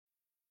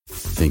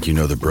Think you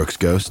know the Brooks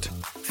Ghost?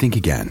 Think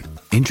again.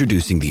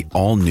 Introducing the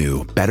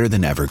all-new,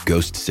 better-than-ever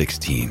Ghost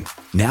 16.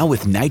 Now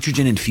with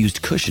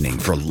nitrogen-infused cushioning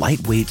for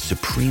lightweight,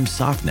 supreme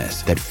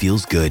softness that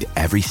feels good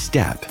every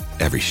step,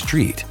 every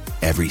street,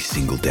 every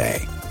single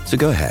day. So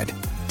go ahead,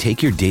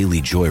 take your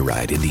daily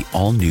joyride in the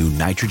all-new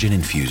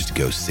nitrogen-infused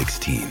Ghost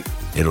 16.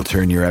 It'll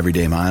turn your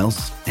everyday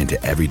miles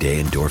into everyday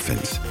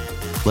endorphins.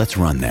 Let's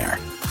run there.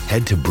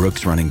 Head to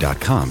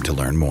brooksrunning.com to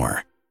learn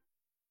more.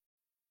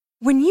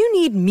 When you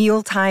need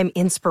mealtime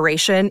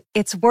inspiration,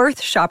 it's worth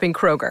shopping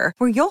Kroger,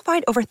 where you'll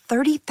find over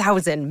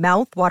 30,000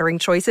 mouth-watering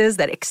choices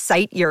that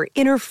excite your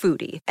inner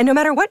foodie. And no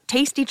matter what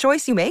tasty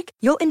choice you make,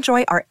 you'll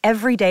enjoy our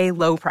everyday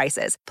low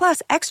prices,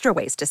 plus extra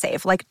ways to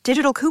save, like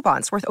digital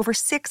coupons worth over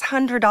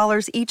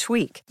 $600 each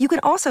week. You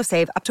can also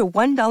save up to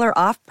 $1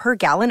 off per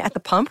gallon at the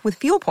pump with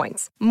fuel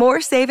points.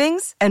 More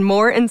savings and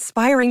more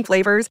inspiring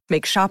flavors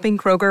make shopping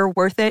Kroger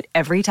worth it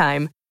every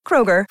time.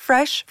 Kroger,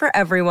 fresh for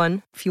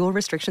everyone. Fuel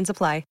restrictions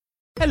apply.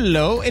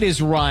 Hello, it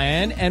is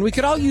Ryan, and we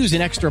could all use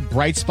an extra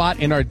bright spot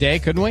in our day,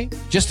 couldn't we?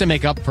 Just to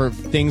make up for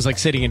things like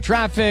sitting in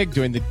traffic,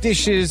 doing the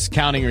dishes,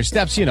 counting your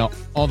steps, you know,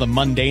 all the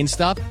mundane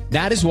stuff.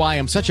 That is why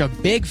I'm such a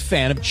big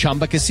fan of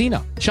Chumba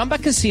Casino. Chumba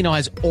Casino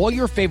has all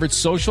your favorite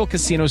social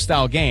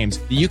casino-style games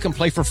that you can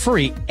play for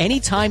free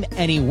anytime,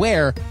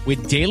 anywhere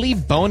with daily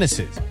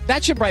bonuses.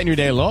 That should brighten your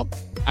day a little.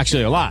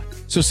 Actually, a lot.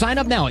 So sign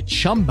up now at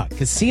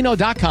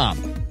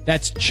ChumbaCasino.com.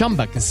 That's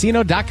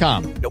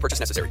ChumbaCasino.com. No purchase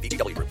necessary.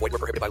 VGW Group. Void where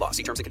prohibited by law.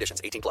 See terms and conditions.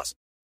 18+.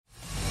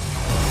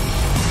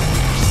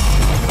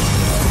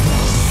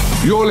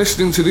 You're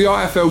listening to the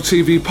IFL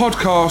TV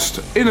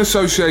podcast in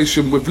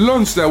association with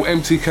Lonsdale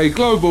MTK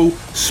Global,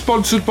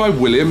 sponsored by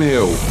William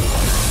Hill.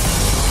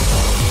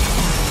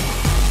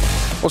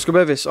 Oscar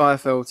Bevis,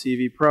 IFL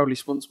TV, proudly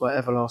sponsored by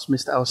Everlast.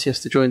 Mr. Al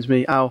Siesta joins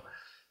me. Al,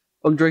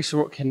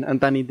 Sirotkin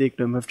and Danny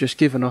Dignum have just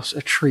given us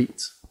a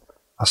treat.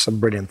 That's a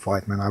brilliant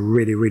fight, man. I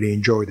really, really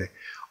enjoyed it.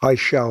 I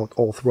shout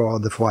all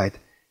throughout the fight,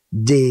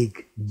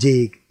 dig,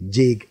 dig,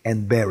 dig,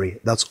 and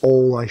bury. That's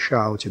all I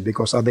shouted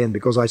because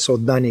I saw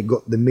Danny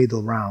got the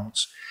middle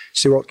rounds.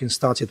 Sirotkin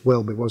started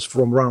well, because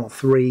from round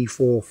 3,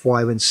 4,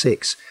 5, and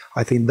 6,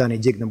 I think Danny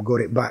Dignum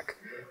got it back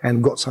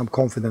and got some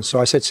confidence. So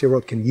I said,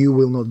 Sirotkin, you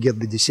will not get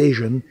the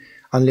decision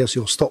unless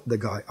you'll stop the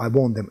guy. I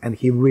want them. And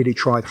he really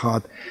tried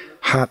hard.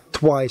 Had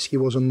twice, he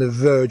was on the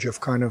verge of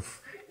kind of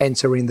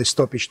entering the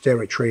stoppage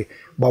territory,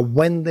 but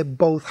when the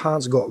both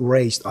hands got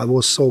raised, I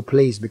was so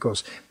pleased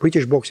because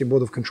British Boxing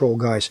Board of Control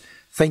guys,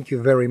 thank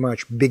you very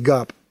much, big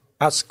up.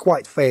 That's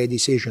quite fair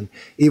decision.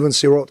 Even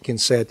Sirotkin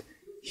said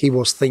he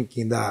was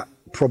thinking that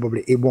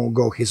probably it won't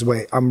go his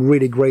way. I'm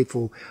really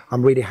grateful.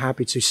 I'm really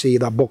happy to see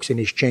that boxing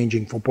is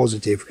changing for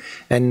positive,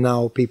 and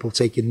now people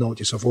taking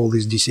notice of all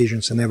these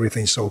decisions and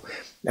everything. So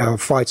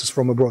fighters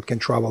from abroad can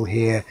travel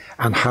here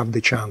and have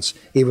the chance,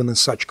 even in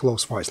such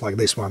close fights like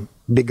this one.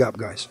 Big up,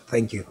 guys.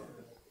 Thank you.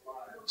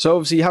 So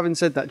obviously, having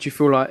said that, do you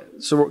feel like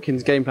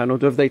Sirotkin's game plan, or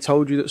have they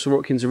told you that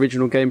Sirotkin's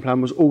original game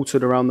plan was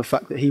altered around the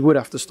fact that he would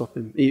have to stop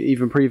him,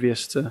 even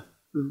previous to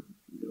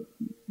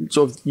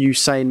sort of you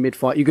saying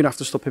mid-fight, you're going to have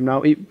to stop him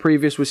now?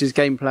 Previous was his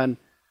game plan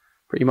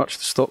pretty much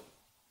to stop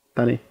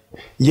Danny?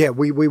 Yeah,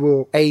 we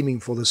were aiming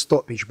for the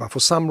stoppage, but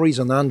for some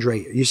reason Andre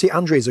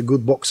is a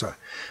good boxer,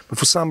 but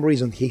for some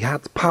reason he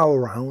had power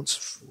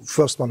rounds,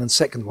 first one and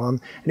second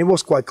one, and it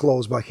was quite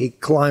close, but he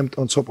climbed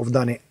on top of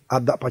Danny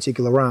at that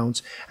particular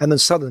round, and then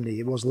suddenly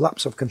it was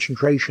lapse of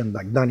concentration,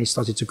 like Danny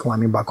started to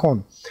climb him back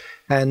on.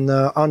 And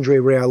Andre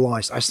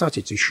realized, I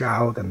started to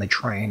shout, and the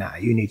trainer,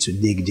 you need to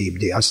dig deep,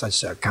 deep. I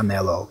started,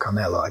 Canelo,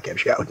 I kept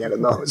shouting, I don't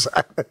know.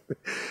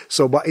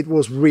 So, but it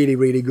was really,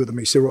 really good. I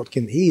mean,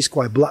 Sirotkin, he's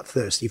quite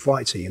bloodthirsty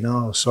fighter, you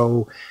know.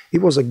 So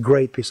it was a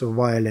great piece of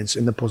violence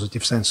in the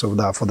positive sense of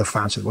that for the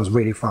fans. It was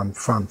really fun,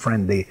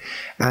 friendly.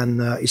 And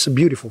it's a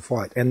beautiful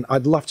fight. And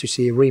I'd love to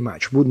see a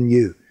rematch, wouldn't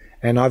you?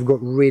 And I've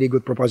got really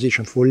good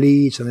proposition for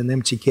Leeds and an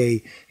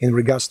MTK in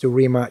regards to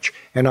rematch.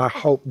 And I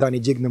hope Danny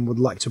Dignum would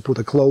like to put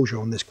a closure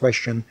on this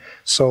question.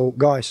 So,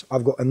 guys,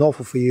 I've got an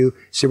offer for you.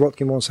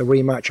 Sirotkin wants a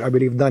rematch. I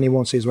believe Danny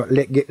wants his.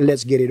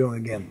 Let's get it on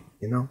again,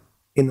 you know,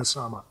 in the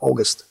summer,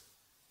 August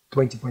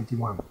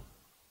 2021.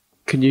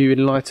 Can you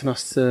enlighten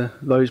us to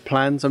those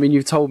plans? I mean,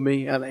 you've told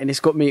me, and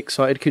it's got me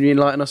excited. Can you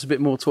enlighten us a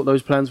bit more to what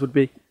those plans would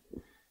be?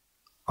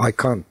 I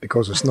can't,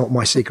 because it's not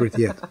my secret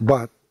yet,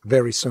 but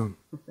very soon,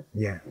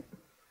 yeah.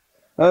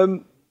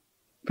 But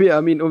yeah,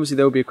 I mean, obviously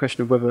there will be a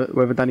question of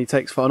whether Danny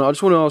takes fight or not. I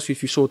just want to ask you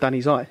if you saw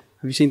Danny's eye.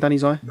 Have you seen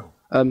Danny's eye? No.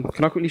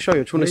 Can I quickly show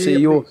you? I just want to see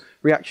your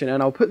reaction,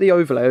 and I'll put the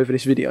overlay over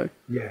this video.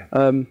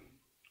 Yeah.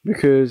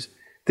 Because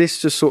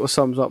this just sort of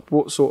sums up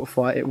what sort of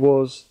fight it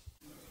was.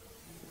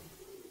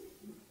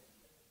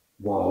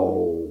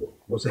 Whoa.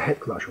 Was a head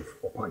clash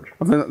or punch?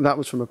 I think that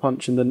was from a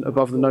punch, and then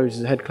above the nose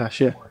is a head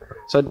clash, yeah.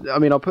 So, I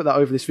mean, I'll put that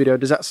over this video.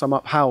 Does that sum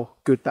up how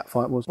good that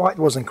fight was? Fight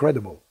was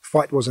incredible.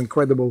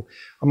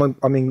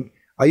 I mean,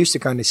 I used to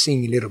kind of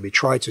sing a little bit,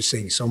 try to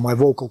sing, so my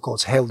vocal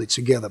cords held it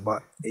together,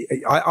 but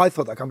I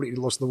thought I completely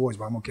lost the voice,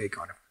 but I'm okay,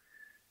 kind of.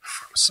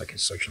 For a second,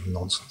 such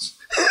nonsense.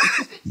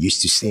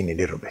 Used to sing a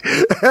little bit.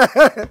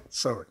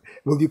 Sorry.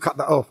 Will you cut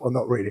that off or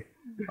not really?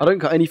 I don't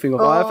cut anything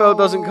off. IFL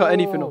doesn't cut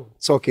anything off.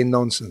 Talking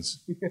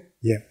nonsense.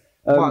 Yeah.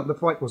 But the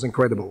fight was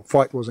incredible.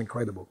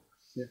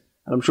 Yeah.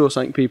 And I'm sure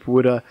something people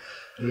would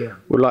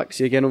like to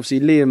see again. Obviously,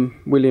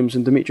 Liam Williams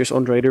and Demetrius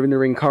Andrade are in the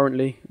ring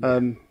currently.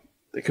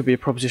 There could be a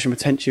proposition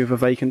potentially of a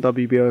vacant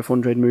WBO if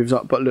Andrade moves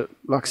up. But look,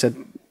 like I said,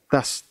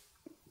 that's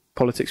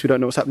politics. We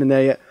don't know what's happening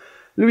there yet.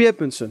 Louis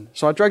Edmondson.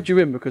 So I dragged you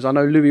in because I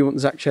know Louis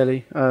wants Zach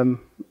Chelli.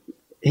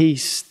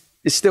 He's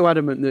still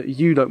adamant that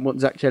you don't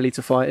want Zach Chelli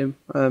to fight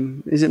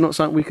him. Is it not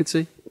something we could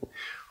see?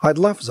 I'd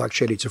love Zach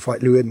Chelli to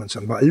fight Louis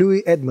Edmondson, but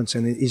Louis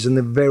Edmondson is in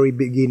the very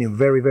beginning,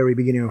 very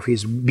beginning of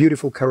his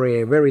beautiful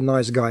career. Very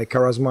nice guy,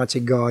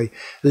 charismatic guy,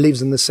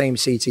 lives in the same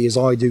city as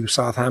I do,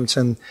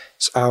 Southampton.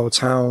 It's our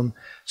town.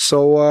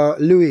 So,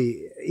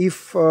 Louis,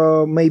 if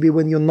maybe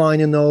when you're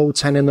 9-0,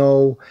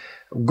 10-0,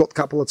 got a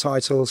couple of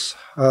titles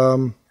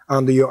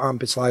under your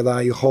armpits like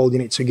that, you're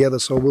holding it together,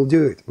 so we'll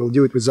do it. We'll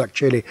do it with Zach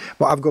Chelli.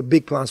 But I've got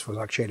big plans for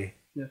Zach Chelli.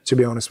 Yeah. To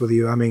be honest with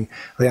you, I mean,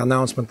 the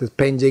announcement is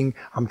pending.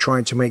 I'm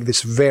trying to make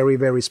this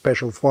very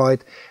special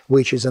fight,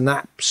 which is an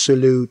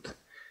absolute,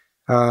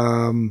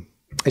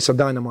 it's a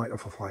dynamite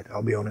of a fight,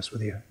 I'll be honest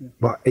with you. Yeah.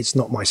 But it's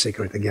not my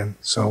secret again,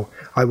 so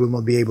I will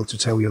not be able to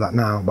tell you that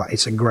now, but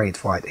it's a great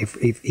fight.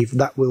 If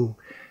that will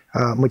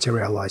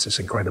materialize, it's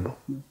incredible.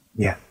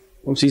 Yeah.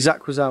 Obviously,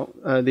 Zach was out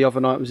the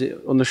other night, was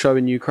it on the show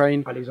in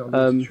Ukraine? On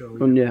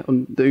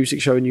the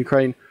Usyk show in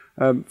Ukraine.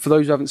 For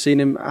those who haven't seen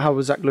him, how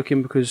was Zach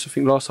looking? Because I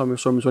think last time we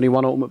saw him was when he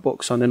won Ultimate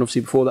Boxer, and then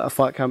obviously before that, a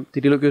fight camp.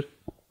 Did he look good?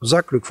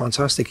 Zach looked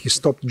fantastic. He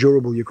stopped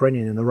durable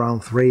Ukrainian in the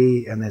round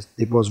 3, and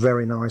it was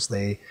very nice.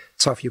 The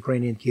tough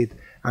Ukrainian kid,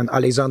 and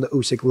Alexander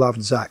Usyk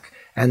loved Zach.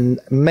 And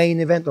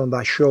main event on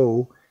that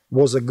show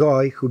was a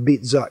guy who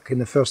beat Zach in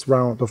the first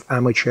round of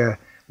amateur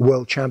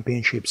world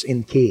championships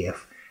in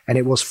Kiev. And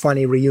it was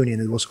funny reunion.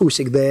 It was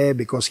Usyk there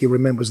because he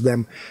remembers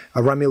them.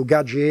 Ramil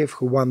Gadjiev,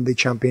 who won the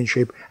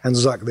championship, and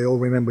Zach, they all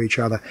remember each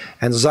other.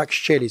 And Zach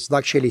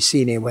Chelli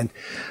Senior went,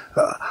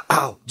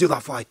 "Ow, do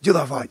that fight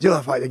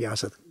again." I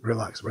said,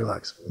 relax,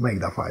 make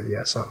that fight.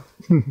 Yeah, so.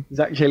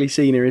 Zach Chelli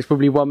Senior is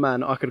probably one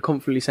man I could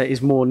confidently say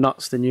is more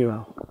nuts than you,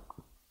 Al.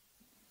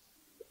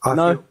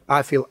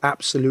 I feel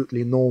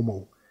absolutely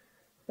normal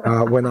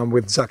when I'm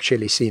with Zach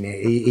Chelli Senior.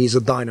 He's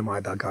a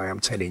dynamite, that guy, I'm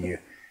telling you.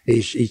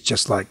 He's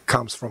just like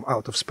comes from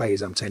out of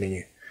space, I'm telling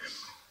you.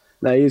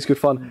 No, he is good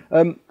fun.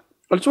 I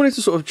just wanted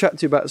to sort of chat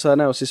to you about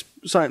something else. It's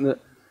something that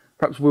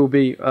perhaps will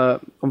be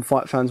on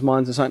fight fans'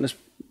 minds and something that's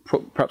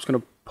perhaps going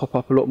to pop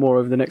up a lot more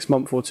over the next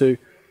month or two.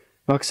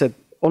 Like I said,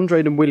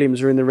 Andrade and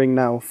Williams are in the ring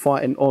now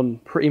fighting on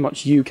pretty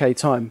much UK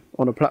time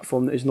on a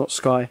platform that is not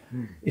Sky.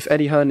 If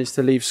Eddie Hearn is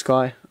to leave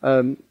Sky,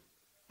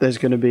 there's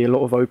going to be a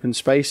lot of open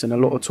space and a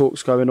lot of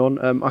talks going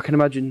on. I can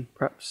imagine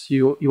perhaps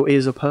your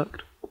ears are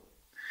perked.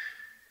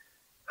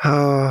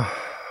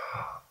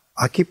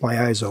 I keep my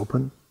eyes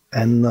open,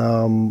 and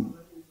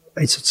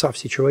it's a tough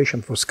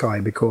situation for Sky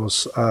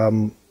because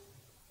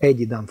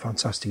Eddie done a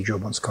fantastic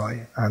job on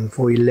Sky, and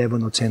for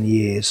 11 or 10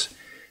 years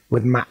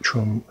with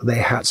Matchroom, they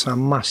had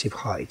some massive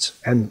heights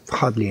and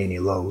hardly any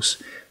lows.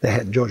 They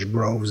had Josh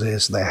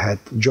Groveses, they had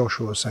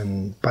Joshua's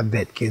and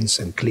Povetkins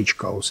and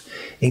Klitschko's.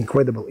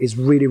 Incredible. It's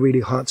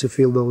really hard to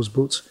fill those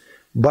boots.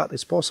 But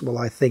it's possible,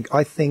 I think.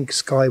 I think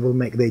Sky will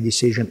make their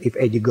decision if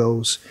Eddie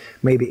goes,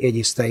 maybe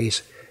Eddie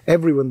stays.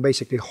 Everyone,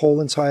 basically,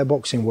 whole entire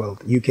boxing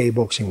world, UK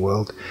boxing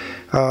world,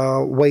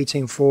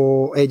 waiting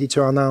for Eddie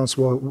to announce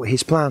what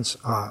his plans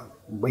are.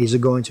 Is he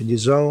going to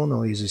DAZN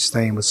or is he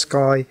staying with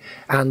Sky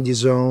and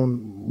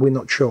DAZN? We're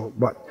not sure,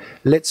 but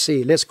let's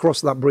see. Let's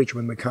cross that bridge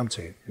when we come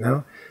to it. You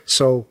know.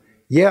 So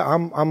yeah,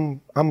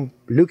 I'm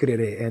looking at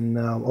it, and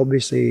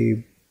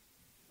obviously,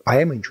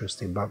 I am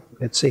interested, but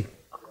let's see.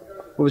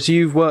 Obviously,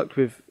 you've worked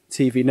with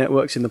TV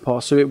networks in the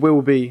past, so it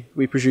will be,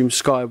 we presume,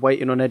 Sky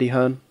waiting on Eddie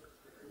Hearn.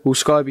 Will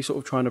Sky be sort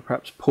of trying to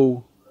perhaps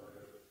pull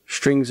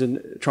strings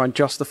and try and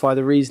justify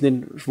the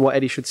reasoning for why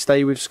Eddie should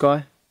stay with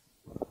Sky?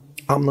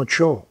 I'm not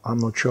sure. I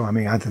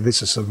mean, I think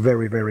this is a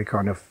very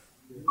kind of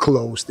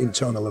closed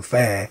internal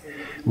affair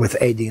with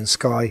Eddie and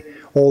Sky.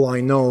 All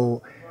I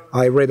know,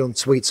 I read on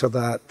Twitter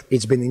that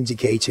it's been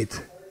indicated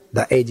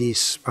that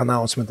Eddie's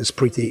announcement is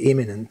pretty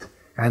imminent.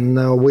 And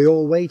we're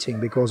all waiting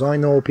because I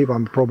know people,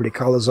 probably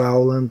Carlos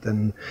Howland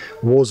and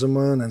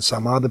Waserman and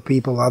some other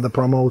people, other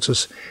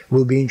promoters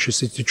will be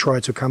interested to try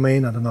to come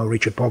in. I don't know,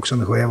 Richard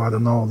Poxon, whoever, I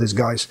don't know, these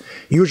guys.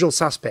 Usual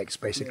suspects,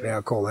 basically,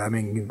 I call them. I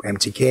mean,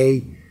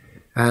 MTK.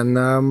 And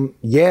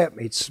yeah,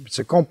 it's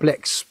a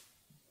complex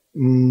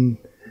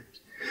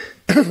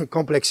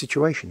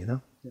situation, you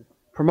know.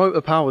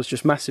 Promoter power is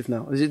just massive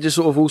now. Does it just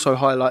sort of also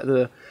highlight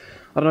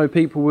I don't know,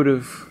 people would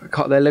have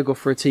cut their leg off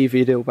for a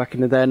TV deal back in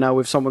the day. Now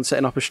with someone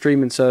setting up a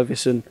streaming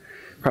service and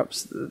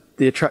perhaps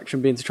the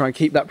attraction being to try and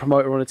keep that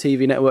promoter on a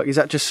TV network, is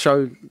that just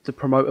show the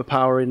promoter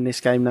power in this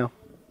game now?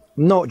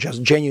 Not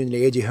just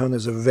genuinely. Eddie Hearn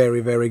is a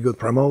very good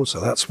promoter.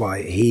 That's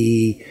why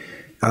he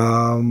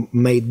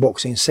made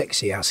boxing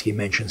sexy, as he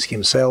mentions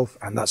himself,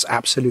 and that's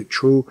absolute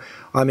true.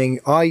 I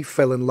mean, I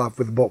fell in love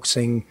with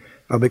boxing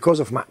because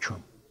of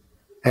Matchroom.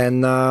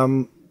 And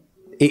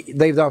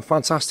they've done a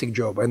fantastic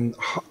job, and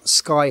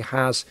Sky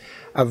has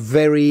a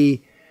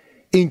very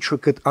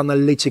intricate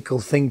analytical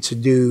thing to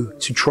do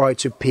to try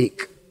to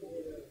pick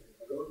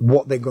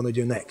what they're going to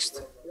do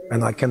next.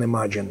 And I can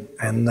imagine.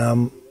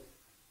 And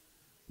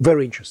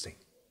very interesting.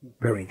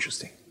 Very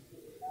interesting.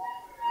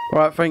 All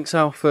right, thanks,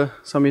 Al, for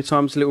some of your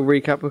time. Just a little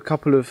recap. A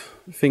couple of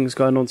things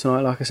going on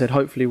tonight. Like I said,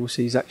 hopefully we'll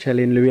see Zach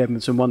Chelli and Louis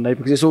Edmondson one day,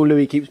 because it's all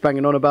Louis keeps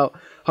banging on about.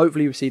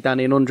 Hopefully we'll see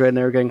Danny and Andre in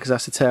there again, because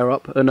that's a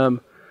tear-up.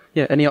 And,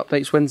 yeah, any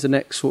updates? When's the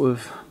next sort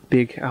of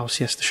big Al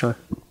Siesta show?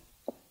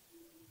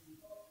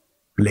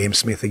 Liam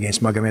Smith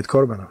against Magomed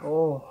Korbanov.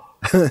 Oh.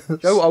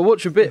 Joe, I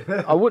watch a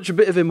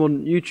bit of him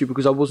on YouTube,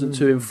 because I wasn't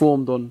too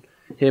informed on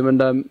him, and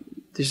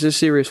this is a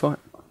serious fight.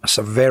 It's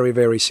a very,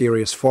 very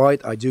serious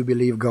fight. I do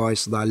believe,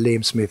 guys, that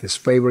Liam Smith is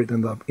favourite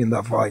in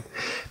that fight.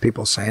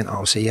 People saying,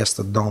 oh,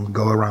 Siesta, don't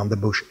go around the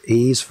bush.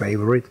 He is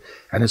favourite,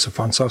 and it's a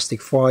fantastic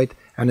fight,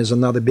 and there's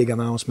another big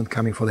announcement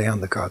coming for the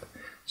undercard.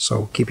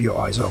 So keep your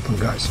eyes open,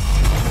 guys.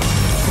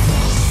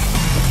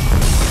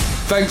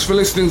 Thanks for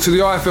listening to the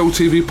IFL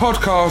TV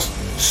podcast,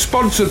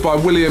 sponsored by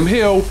William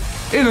Hill,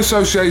 in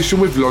association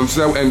with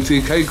Lonsdale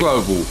MTK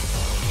Global.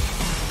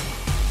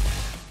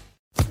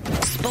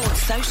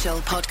 Sports Social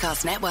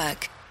Podcast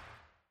Network.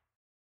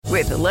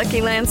 With the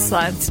Lucky Land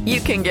Slots, you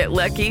can get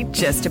lucky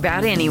just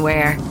about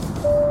anywhere.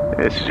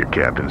 This is your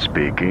captain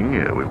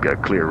speaking. We've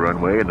got clear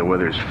runway and the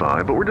weather's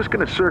fine, but we're just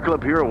going to circle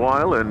up here a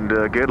while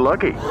and get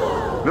lucky.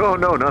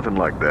 No, nothing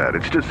like that.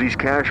 It's just these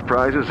cash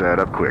prizes add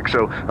up quick.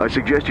 So I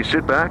suggest you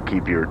sit back,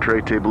 keep your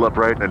tray table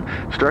upright, and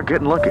start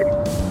getting lucky.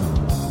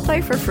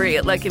 Play for free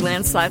at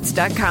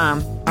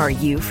LuckyLandSlots.com. Are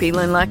you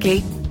feeling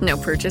lucky? No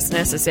purchase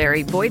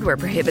necessary. Void where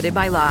prohibited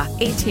by law.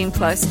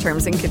 18+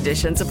 terms and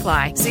conditions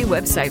apply. See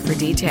website for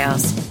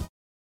details.